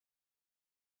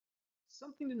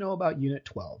Something to know about Unit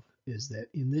 12 is that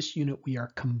in this unit we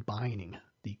are combining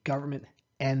the government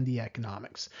and the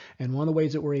economics. And one of the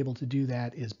ways that we're able to do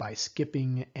that is by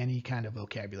skipping any kind of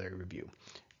vocabulary review.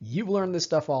 You've learned this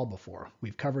stuff all before.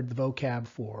 We've covered the vocab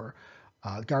for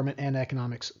government and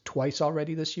economics twice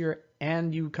already this year,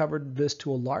 and you covered this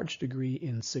to a large degree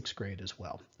in 6th grade as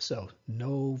well. So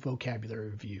no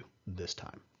vocabulary review this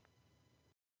time.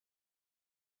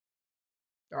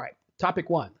 All right, topic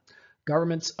 1.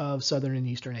 Governments of Southern and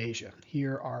Eastern Asia.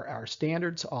 Here are our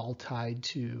standards, all tied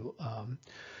to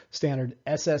standard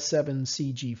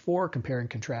SS7CG4, compare and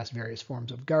contrast various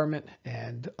forms of government,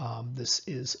 and this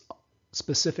is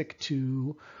specific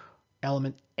to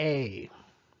element A.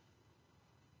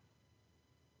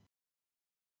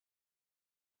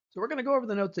 So we're going to go over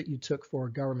the notes that you took for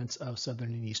governments of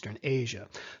Southern and Eastern Asia.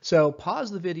 So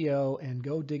pause the video and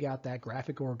go dig out that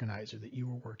graphic organizer that you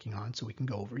were working on so we can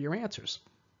go over your answers.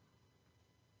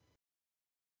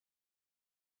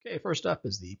 Okay, first up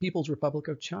is the People's Republic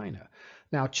of China.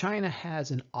 Now, China has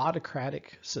an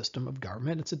autocratic system of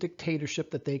government. It's a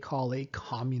dictatorship that they call a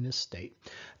communist state.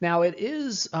 Now, it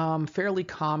is fairly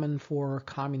common for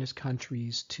communist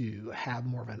countries to have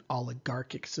more of an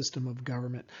oligarchic system of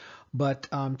government, but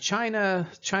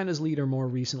China's leader more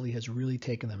recently has really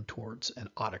taken them towards an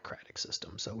autocratic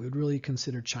system. So we would really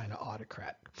consider China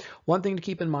autocratic. One thing to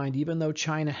keep in mind, even though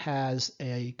China has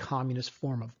a communist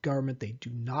form of government, they do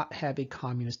not have a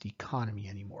communist economy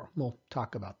anymore. We'll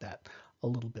talk about that a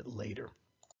little bit later.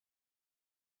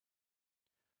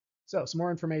 So some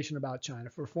more information about China.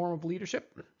 For form of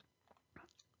leadership,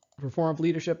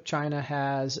 China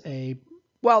has a,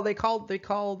 well, they call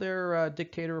their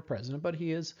dictator a president, but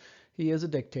he is a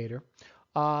dictator.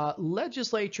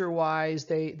 Legislature-wise,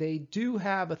 they do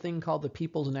have a thing called the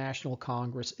People's National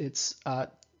Congress. It's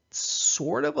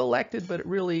sort of elected, but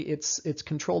it's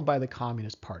controlled by the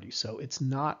Communist Party, so it's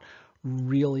not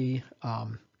really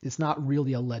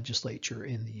a legislature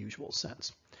in the usual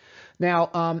sense.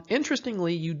 Now,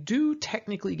 interestingly, you do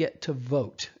technically get to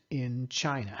vote in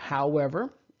China.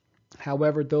 However,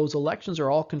 those elections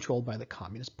are all controlled by the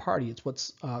Communist Party. It's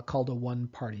what's called a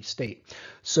one-party state.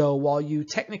 So while you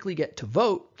technically get to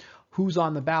vote, who's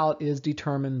on the ballot is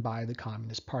determined by the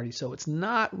Communist Party. So it's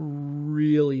not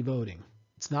really voting.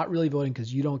 It's not really voting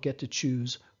because you don't get to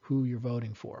choose who you're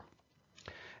voting for.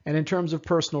 And in terms of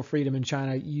personal freedom in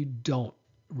China, you don't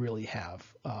really have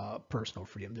personal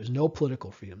freedom. There's no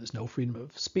political freedom. There's no freedom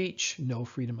of speech, no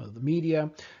freedom of the media.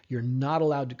 You're not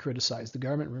allowed to criticize the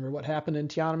government. Remember what happened in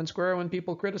Tiananmen Square when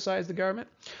people criticized the government?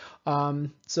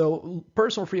 So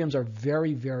personal freedoms are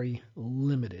very, very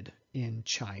limited in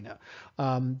China.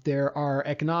 There are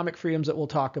economic freedoms that we'll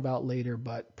talk about later,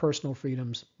 but personal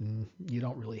freedoms, you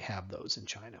don't really have those in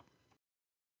China.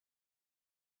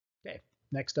 Okay.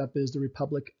 Next up is the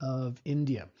Republic of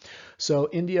India. So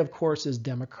India, of course, is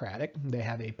democratic. They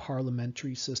have a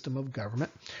parliamentary system of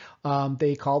government.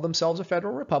 They call themselves a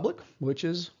federal republic, which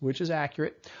is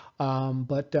accurate.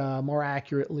 But more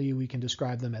accurately, we can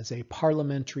describe them as a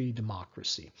parliamentary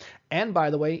democracy. And by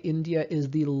the way, India is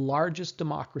the largest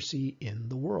democracy in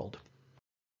the world.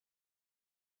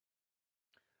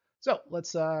 So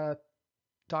let's talk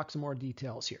some more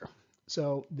details here.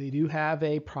 So they do have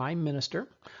a prime minister.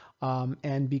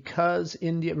 And because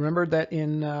India, remember that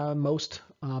in most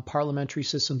parliamentary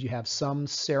systems, you have some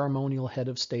ceremonial head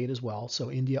of state as well.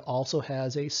 So India also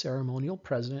has a ceremonial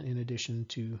president in addition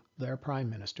to their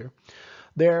prime minister.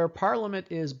 Their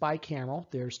parliament is bicameral.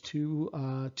 There's two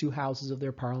houses of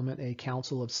their parliament, a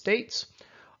council of states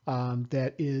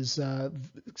that is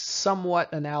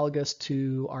somewhat analogous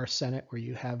to our Senate, where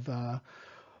you have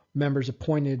members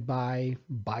appointed by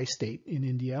state in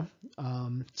India,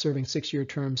 serving 6-year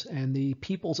terms, and the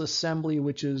People's Assembly,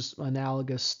 which is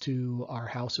analogous to our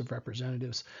House of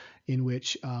Representatives, in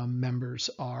which members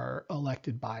are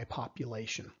elected by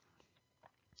population.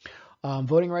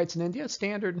 Voting rights in India,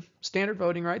 standard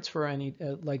voting rights for any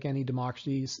like any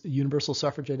democracy, universal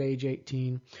suffrage at age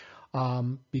 18.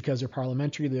 Because they're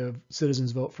parliamentary, the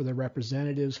citizens vote for their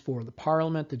representatives for the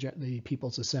parliament, the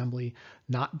People's Assembly,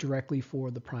 not directly for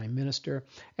the prime minister.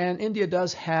 And India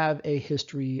does have a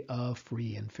history of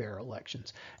free and fair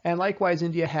elections. And likewise,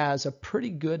 India has a pretty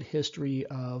good history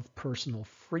of personal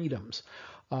freedoms,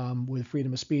 with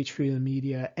freedom of speech, freedom of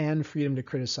media, and freedom to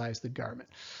criticize the government.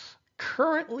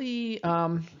 Currently,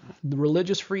 the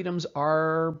religious freedoms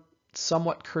are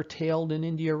somewhat curtailed in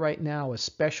India right now,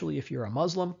 especially if you're a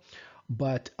Muslim.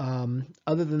 But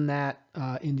other than that,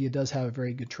 India does have a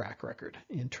very good track record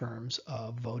in terms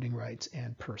of voting rights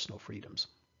and personal freedoms.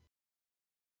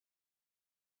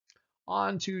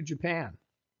 On to Japan.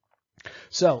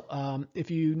 So if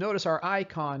you notice our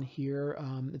icon here,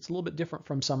 it's a little bit different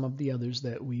from some of the others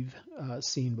that we've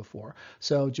seen before.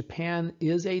 So Japan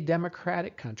is a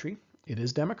democratic country. It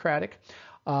is democratic.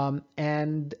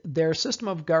 And their system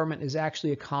of government is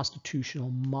actually a constitutional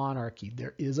monarchy.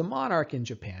 There is a monarch in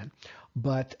Japan,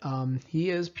 but he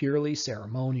is purely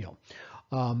ceremonial.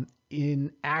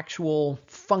 In actual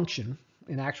function,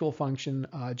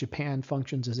 Japan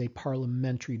functions as a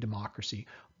parliamentary democracy,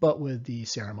 but with the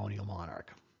ceremonial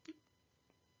monarch.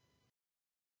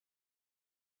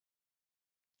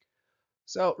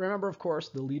 So remember, of course,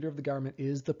 the leader of the government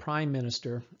is the prime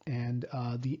minister, and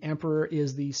the emperor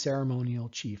is the ceremonial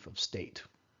chief of state.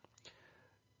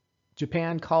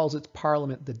 Japan calls its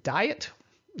parliament the Diet.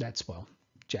 That's, well,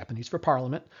 Japanese for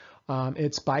parliament.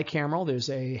 It's bicameral. There's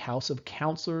a House of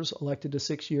Councilors elected to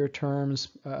 6-year terms.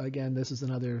 Again, this is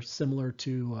another similar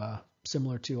to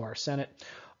our Senate,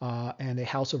 and a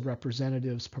House of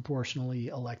Representatives proportionally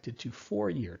elected to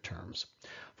 4-year terms.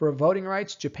 For voting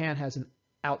rights, Japan has an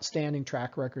outstanding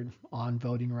track record on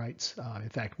voting rights. In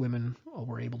fact, women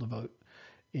were able to vote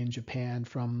in Japan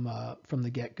from the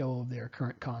get-go of their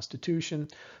current constitution.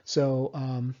 So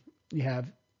you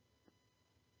have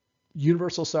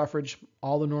universal suffrage,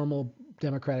 all the normal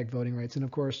democratic voting rights, and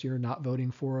of course you're not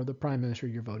voting for the prime minister,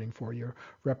 you're voting for your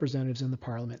representatives in the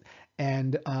parliament.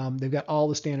 And they've got all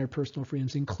the standard personal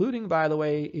freedoms, including, by the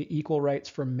way, equal rights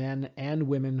for men and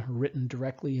women written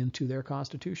directly into their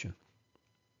constitution.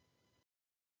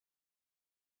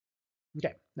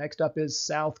 Okay, next up is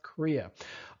South Korea.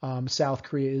 South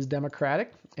Korea is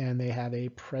democratic, and they have a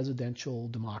presidential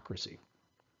democracy.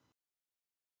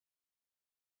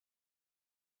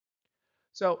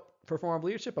 So for form of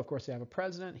leadership, of course, they have a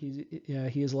president. He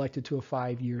is elected to a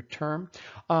 5-year term.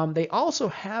 They also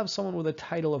have someone with a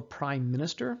title of prime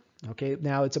minister. Okay,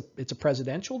 now it's a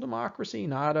presidential democracy,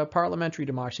 not a parliamentary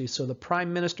democracy. So the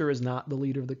prime minister is not the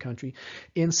leader of the country.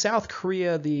 In South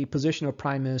Korea, the position of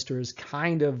prime minister is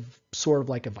kind of sort of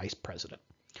like a vice president.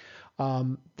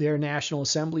 Their national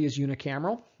assembly is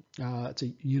unicameral. It's a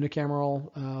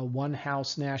unicameral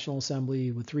one-house national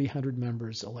assembly with 300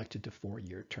 members elected to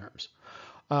 4-year terms.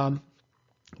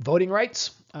 Voting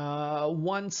rights,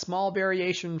 one small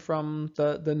variation from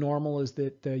the normal is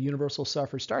that the universal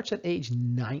suffrage starts at age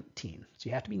 19. So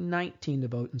you have to be 19 to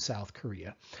vote in South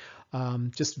Korea.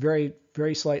 Just very,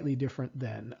 very slightly different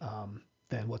than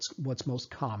what's most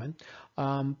common.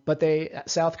 But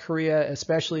South Korea,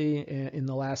 especially in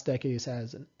the last decades,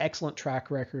 has an excellent track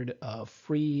record of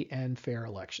free and fair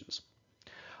elections.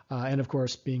 And of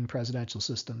course, being a presidential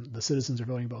system, the citizens are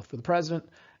voting both for the president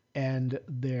and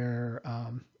their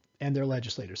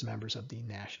legislators, members of the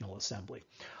National Assembly.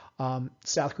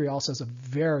 South Korea also has a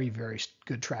very, very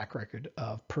good track record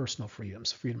of personal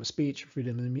freedoms, freedom of speech,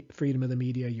 freedom of the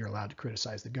media. You're allowed to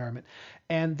criticize the government.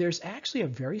 And there's actually a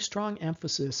very strong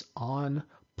emphasis on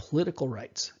political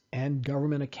rights and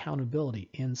government accountability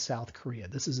in South Korea.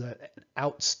 This is an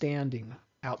outstanding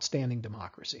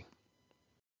democracy.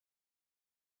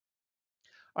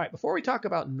 All right, before we talk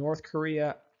about North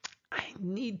Korea, I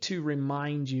need to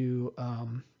remind you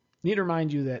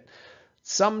that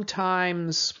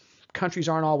sometimes countries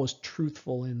aren't always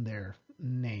truthful in their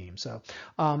name. So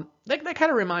that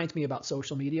kind of reminds me about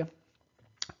social media.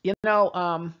 You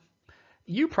know,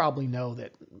 you probably know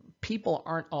that people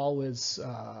aren't always,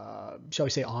 shall we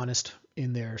say, honest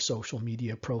in their social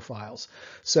media profiles.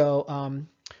 So,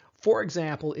 for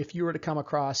example, if you were to come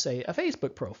across, say, a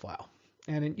Facebook profile,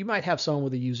 and you might have someone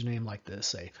with a username like this,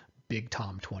 say, Big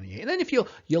Tom 28. And then if you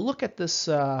look at this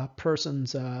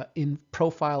person's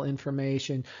profile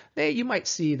information, you might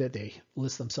see that they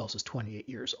list themselves as 28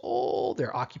 years old.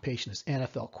 Their occupation is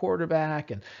NFL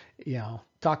quarterback, and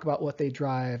talk about what they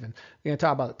drive, and they're going to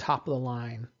talk about the top of the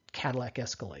line Cadillac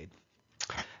Escalade.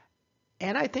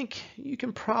 And I think you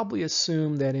can probably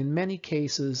assume that in many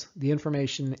cases, the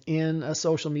information in a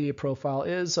social media profile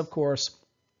is, of course,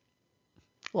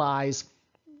 lies.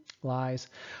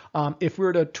 If we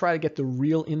were to try to get the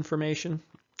real information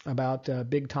about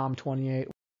Big Tom 28,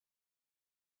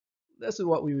 this is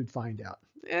what we would find out.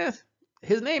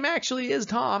 His name actually is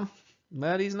Tom,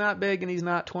 but he's not big and he's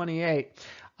not 28.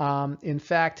 In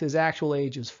fact, his actual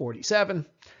age is 47.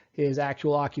 His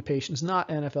actual occupation is not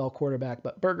NFL quarterback,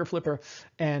 but burger flipper.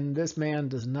 And this man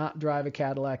does not drive a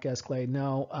Cadillac Escalade.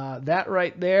 No, that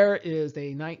right there is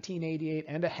a 1988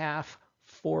 and a half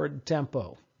Ford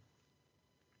Tempo.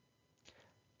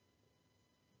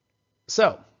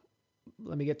 So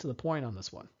let me get to the point on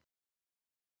this one.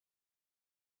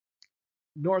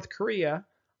 North Korea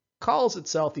calls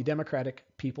itself the Democratic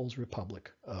People's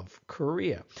Republic of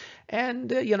Korea.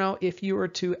 And, if you were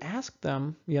to ask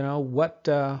them, what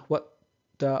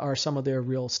are some of their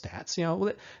real stats.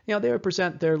 They would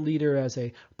present their leader as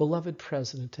a beloved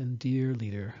president and dear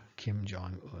leader Kim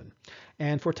Jong-un,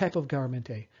 and for type of government,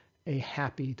 a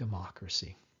happy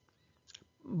democracy.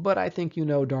 But I think you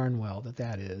know darn well that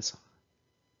that is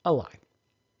a lie.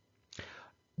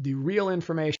 The real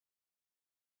information.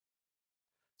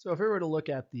 So if we were to look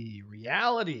at the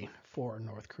reality for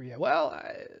North Korea, well,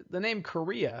 the name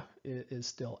Korea is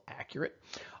still accurate.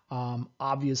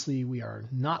 Obviously, we are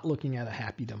not looking at a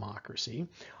happy democracy,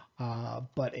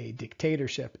 but a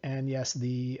dictatorship. And yes,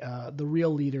 the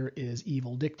real leader is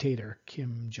evil dictator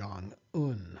Kim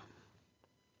Jong-un.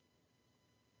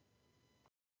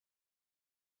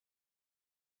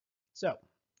 So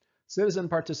citizen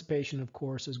participation, of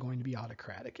course, is going to be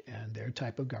autocratic, and their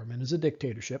type of government is a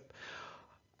dictatorship.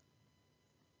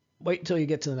 Wait until you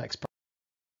get to the next part.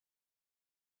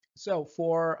 So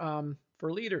for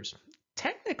leaders,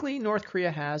 technically North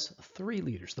Korea has 3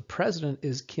 leaders. The president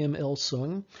is Kim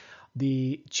Il-sung,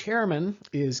 the chairman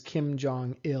is Kim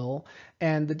Jong-il,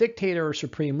 and the dictator or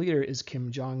supreme leader is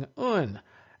Kim Jong-un.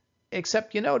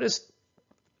 Except you notice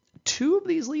 2 of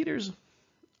these leaders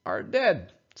are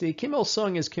dead. See, Kim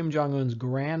Il-sung is Kim Jong-un's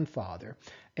grandfather,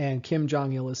 and Kim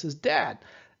Jong-il is his dad.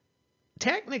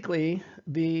 Technically,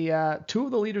 the 2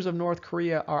 of the leaders of North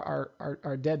Korea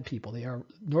are dead people.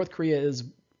 North Korea is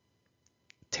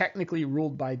technically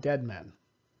ruled by dead men.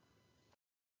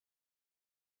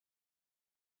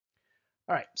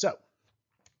 All right, so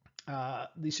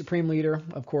the supreme leader,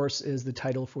 of course, is the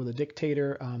title for the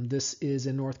dictator. This is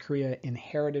in North Korea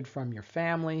inherited from your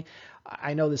family.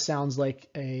 I know this sounds like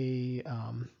it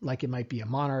might be a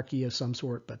monarchy of some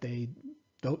sort, but they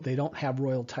don't have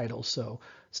royal titles, so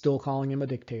still calling him a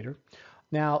dictator.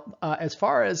 Now, as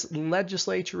far as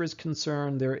legislature is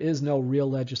concerned, there is no real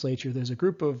legislature. There's a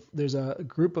group of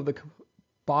the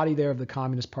body there of the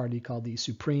Communist Party called the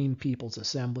Supreme People's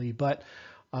Assembly, but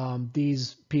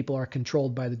these people are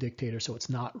controlled by the dictator, so it's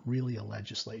not really a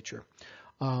legislature.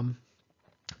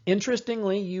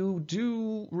 Interestingly, you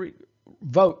do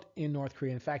vote in North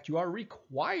Korea. In fact, you are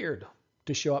required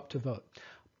to show up to vote.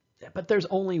 But there's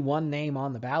only one name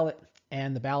on the ballot,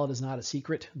 and the ballot is not a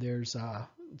secret. There's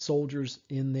soldiers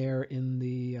in there in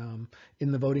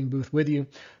the voting booth with you,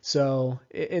 so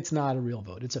it's not a real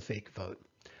vote. It's a fake vote.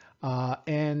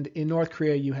 And in North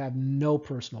Korea, you have no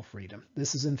personal freedom.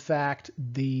 This is, in fact,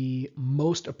 the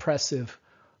most oppressive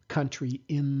country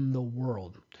in the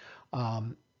world.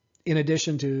 In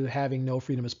addition to having no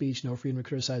freedom of speech, no freedom to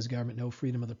criticize the government, no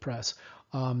freedom of the press,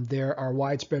 there are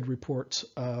widespread reports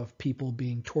of people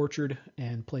being tortured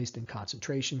and placed in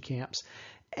concentration camps.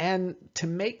 And to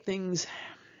make things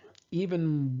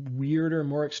even weirder,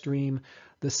 more extreme,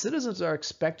 the citizens are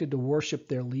expected to worship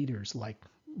their leaders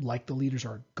like the leaders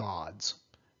are gods.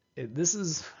 This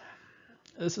is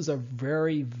a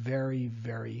very, very,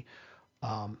 very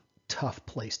tough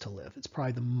place to live. It's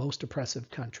probably the most oppressive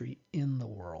country in the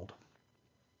world.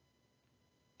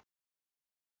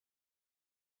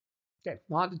 Okay,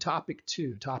 on to topic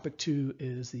 2. Topic 2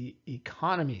 is the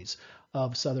economies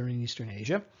of Southern and Eastern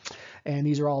Asia. And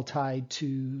these are all tied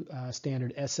to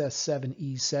standard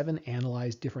SS7E7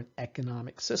 Analyze different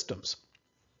economic systems.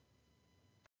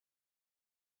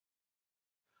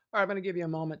 All right, I'm going to give you a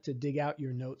moment to dig out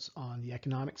your notes on the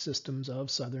economic systems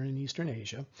of Southern and Eastern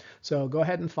Asia. So go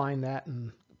ahead and find that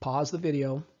and pause the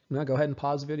video. Now go ahead and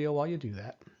pause the video while you do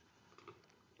that.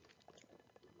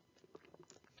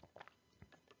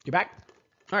 You back?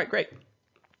 All right, great.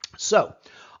 So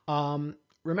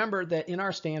remember that in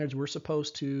our standards, we're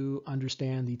supposed to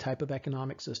understand the type of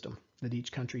economic system that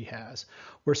each country has.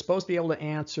 We're supposed to be able to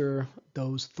answer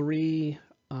those 3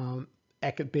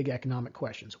 big economic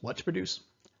questions: what to produce,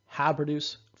 how to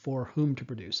produce, for whom to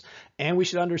produce. And we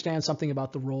should understand something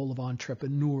about the role of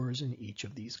entrepreneurs in each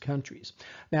of these countries.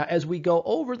 Now, as we go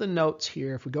over the notes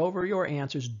here, if we go over your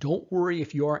answers, don't worry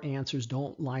if your answers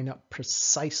don't line up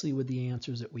precisely with the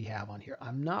answers that we have on here.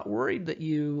 I'm not worried that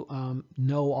you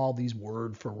know all these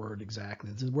word for word exactly.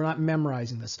 We're not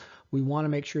memorizing this. We want to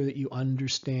make sure that you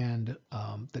understand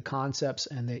the concepts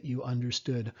and that you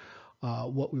understood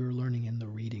what we were learning in the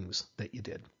readings that you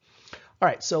did. All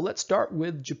right, so let's start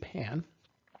with Japan.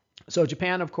 So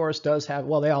Japan, of course, does have,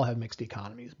 well, they all have mixed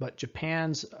economies, but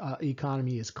Japan's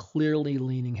economy is clearly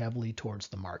leaning heavily towards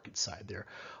the market side. They're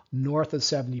north of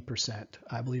 70%.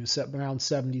 I believe it's around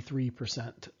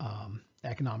 73%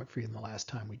 economic freedom the last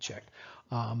time we checked,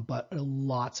 but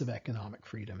lots of economic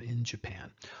freedom in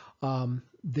Japan.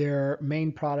 Their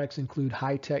main products include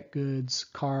high-tech goods,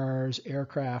 cars,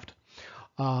 aircraft.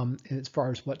 as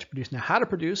far as what to produce. Now, how to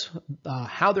produce,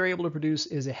 how they're able to produce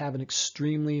is they have an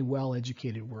extremely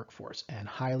well-educated workforce and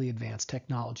highly advanced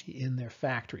technology in their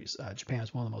factories. Japan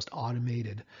is one of the most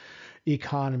automated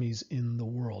economies in the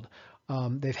world.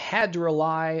 They've had to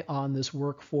rely on this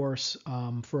workforce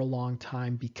for a long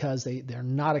time because they're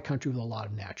not a country with a lot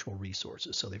of natural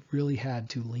resources. So they've really had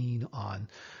to lean on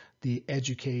the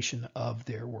education of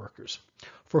their workers.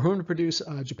 For whom to produce,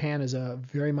 Japan is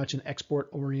very much an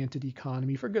export-oriented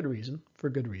economy for good reason.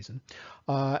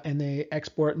 And they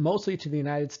export mostly to the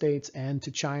United States and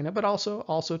to China, but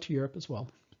also to Europe as well.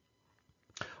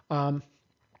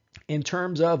 In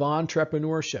terms of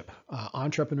entrepreneurship,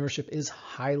 entrepreneurship is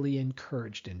highly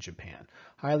encouraged in Japan.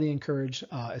 Highly encouraged,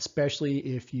 especially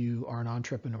if you are an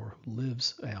entrepreneur who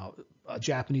lives, a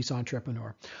Japanese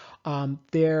entrepreneur.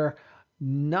 They're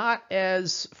not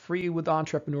as free with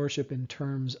entrepreneurship in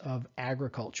terms of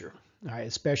agriculture, right?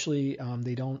 Especially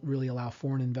they don't really allow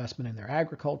foreign investment in their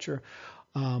agriculture.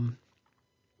 That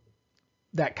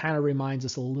kind of reminds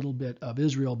us a little bit of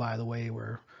Israel, by the way,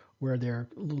 where they're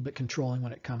a little bit controlling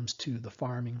when it comes to the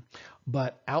farming.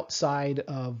 But outside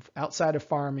of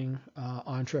farming,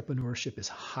 entrepreneurship is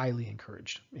highly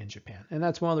encouraged in Japan. And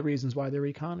that's one of the reasons why their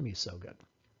economy is so good.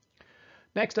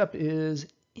 Next up is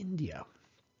India.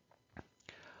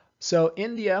 So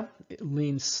India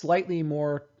leans slightly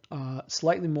more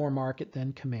market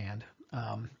than command.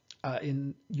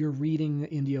 In your reading,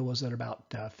 India was at about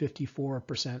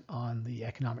 54% on the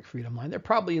economic freedom line. They're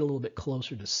probably a little bit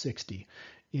closer to 60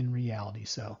 in reality.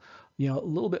 So, a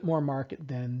little bit more market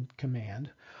than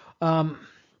command.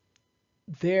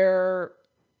 Their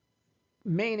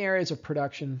main areas of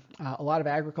production, a lot of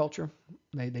agriculture.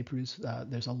 They produce,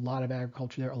 there's a lot of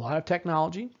agriculture there, a lot of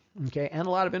technology, okay, and a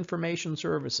lot of information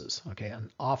services, okay. An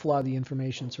awful lot of the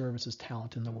information services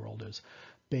talent in the world is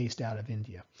based out of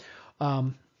India.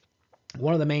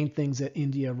 One of the main things that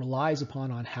India relies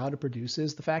upon on how to produce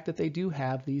is the fact that they do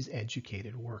have these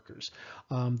educated workers.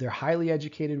 They're highly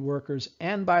educated workers,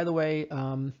 and by the way,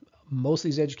 most of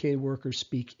these educated workers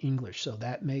speak English, so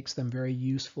that makes them very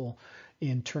useful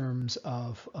in terms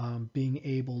of being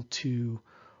able to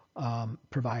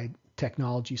provide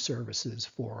technology services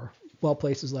for, well,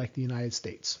 places like the United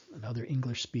States and other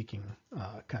English-speaking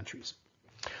countries.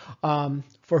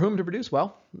 For whom to produce?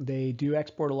 Well, they do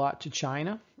export a lot to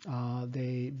China.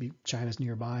 China's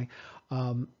nearby.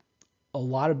 A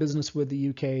lot of business with the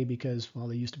UK because, well,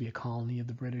 they used to be a colony of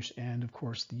the British, and of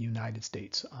course the United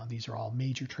States. These are all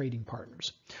major trading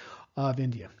partners of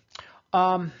India.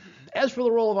 As for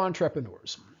the role of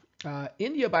entrepreneurs,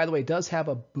 India, by the way, does have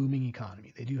a booming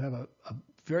economy. They do have a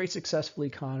very successful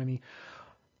economy.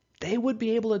 They would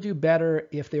be able to do better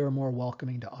if they were more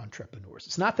welcoming to entrepreneurs.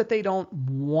 It's not that they don't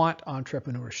want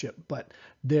entrepreneurship, but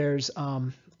there's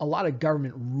a lot of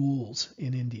government rules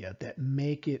in India that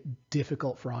make it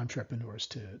difficult for entrepreneurs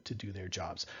to do their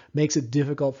jobs. Makes it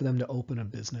difficult for them to open a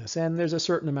business. And there's a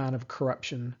certain amount of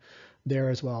corruption there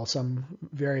as well. Some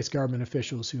various government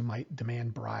officials who might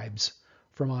demand bribes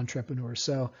from entrepreneurs.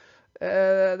 So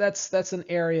that's an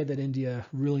area that India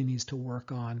really needs to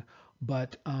work on.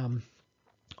 But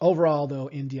overall,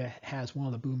 though, India has one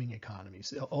of the booming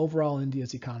economies. Overall,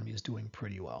 India's economy is doing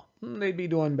pretty well. They'd be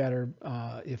doing better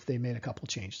if they made a couple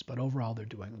changes, but overall, they're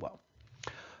doing well.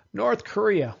 North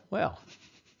Korea, well,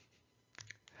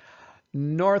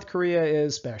 North Korea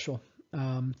is special.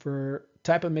 For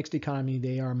type of mixed economy,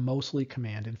 they are mostly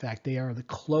command. In fact, they are the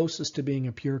closest to being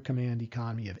a pure command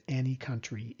economy of any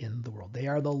country in the world. They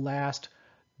are the last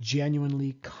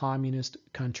genuinely communist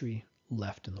country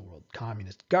left in the world.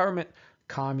 Communist government,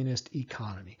 communist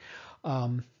economy.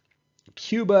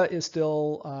 Cuba is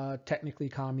still technically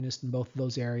communist in both of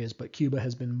those areas, but Cuba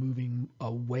has been moving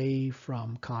away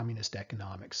from communist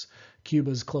economics. Cuba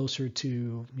is closer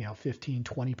to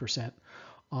 15-20%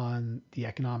 on the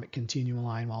economic continuum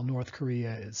line, while North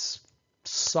Korea is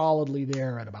solidly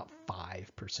there at about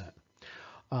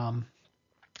 5%.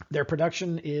 Their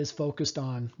production is focused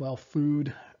on, well,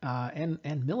 food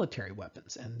and military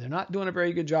weapons, and they're not doing a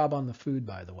very good job on the food,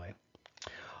 by the way.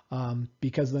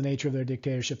 Because of the nature of their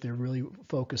dictatorship, they're really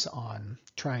focused on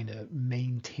trying to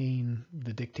maintain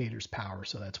the dictator's power.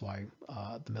 So that's why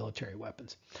the military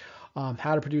weapons.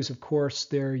 How to produce, of course,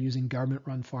 they're using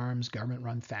government-run farms,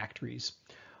 government-run factories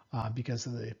because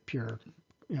of the pure,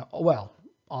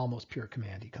 almost pure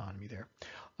command economy there.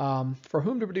 For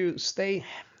whom to produce, they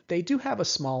do have a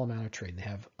small amount of trade. They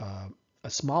have a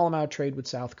small amount of trade with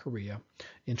South Korea,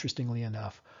 interestingly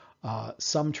enough.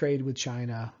 Some trade with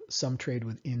China, some trade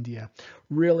with India.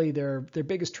 Really, their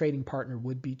biggest trading partner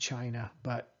would be China,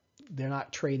 but they're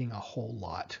not trading a whole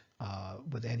lot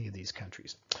with any of these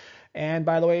countries. And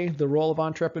by the way, the role of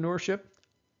entrepreneurship,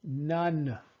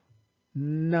 none.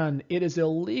 It is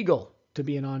illegal to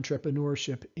be an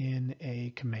entrepreneurship in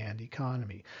a command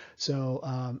economy.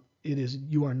 So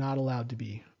you are not allowed to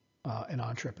be an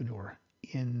entrepreneur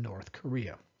in North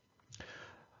Korea.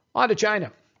 On to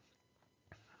China.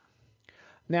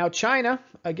 Now China,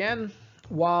 again,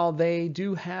 while they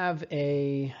do have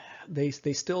they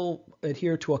still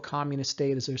adhere to a communist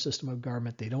state as their system of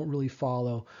government, they don't really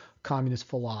follow communist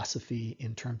philosophy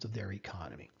in terms of their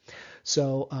economy.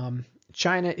 So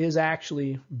China is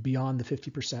actually beyond the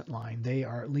 50% line. They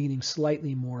are leaning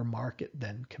slightly more market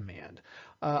than command,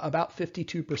 about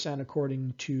 52%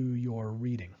 according to your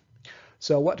reading.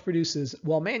 So what produces?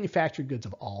 Well, manufactured goods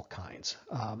of all kinds.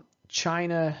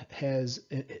 China has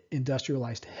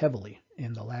industrialized heavily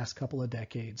in the last couple of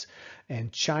decades,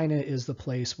 and China is the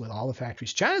place with all the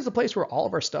factories. China is the place where all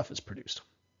of our stuff is produced.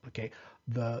 Okay,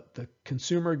 the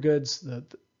consumer goods, the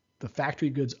factory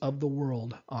goods of the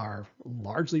world are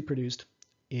largely produced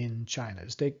in China.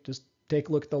 Just take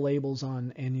a look at the labels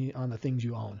on the things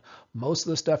you own. Most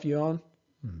of the stuff you own,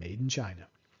 made in China.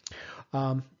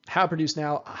 How produced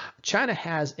now? China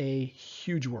has a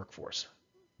huge workforce.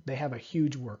 They have a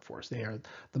huge workforce. They are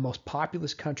the most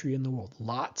populous country in the world.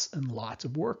 Lots and lots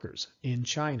of workers in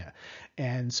China.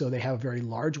 And so they have a very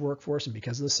large workforce. And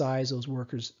because of the size, those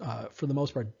workers, for the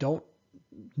most part, don't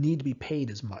need to be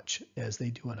paid as much as they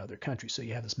do in other countries. So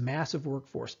you have this massive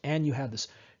workforce, and you have this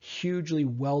hugely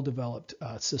well-developed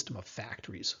system of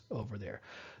factories over there.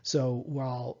 So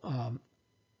while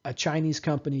a Chinese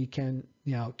company can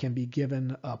be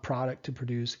given a product to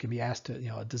produce, can be asked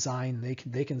to design,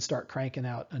 they can start cranking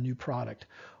out a new product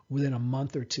within a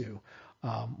month or two,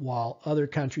 while other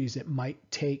countries it might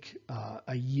take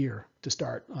a year to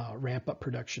start ramp up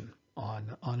production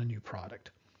on a new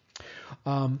product.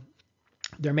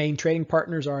 Their main trading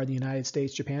partners are the United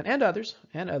States, Japan, and others.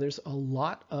 A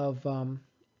lot of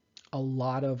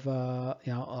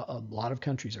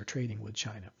countries are trading with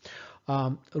China.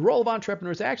 The role of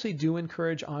entrepreneurs, they actually do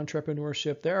encourage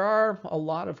entrepreneurship. There are a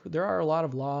lot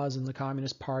of laws, and the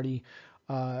Communist Party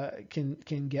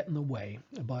can get in the way,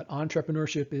 but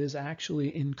entrepreneurship is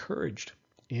actually encouraged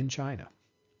in China.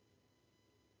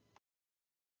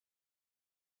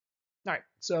 All right,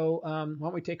 so why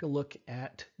don't we take a look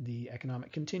at the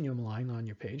economic continuum line on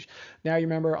your page. Now you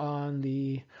remember on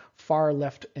the far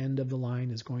left end of the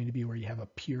line is going to be where you have a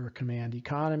pure command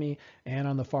economy, and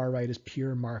on the far right is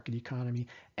pure market economy.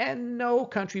 And no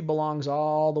country belongs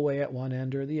all the way at one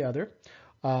end or the other.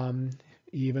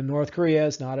 Even North Korea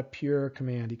is not a pure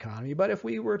command economy. But if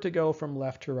we were to go from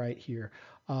left to right here,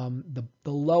 the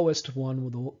lowest one,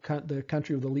 with the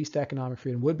country with the least economic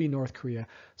freedom, would be North Korea,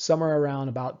 somewhere around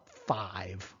about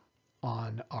 5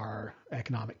 on our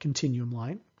economic continuum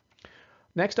line.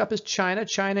 Next up is China.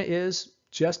 China is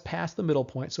just past the middle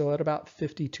point, so at about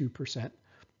 52%.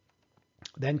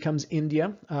 Then comes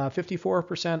India,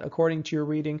 54% according to your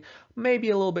reading, maybe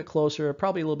a little bit closer,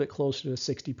 probably a little bit closer to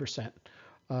 60%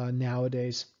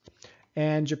 nowadays.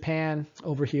 And Japan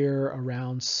over here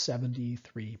around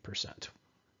 73%.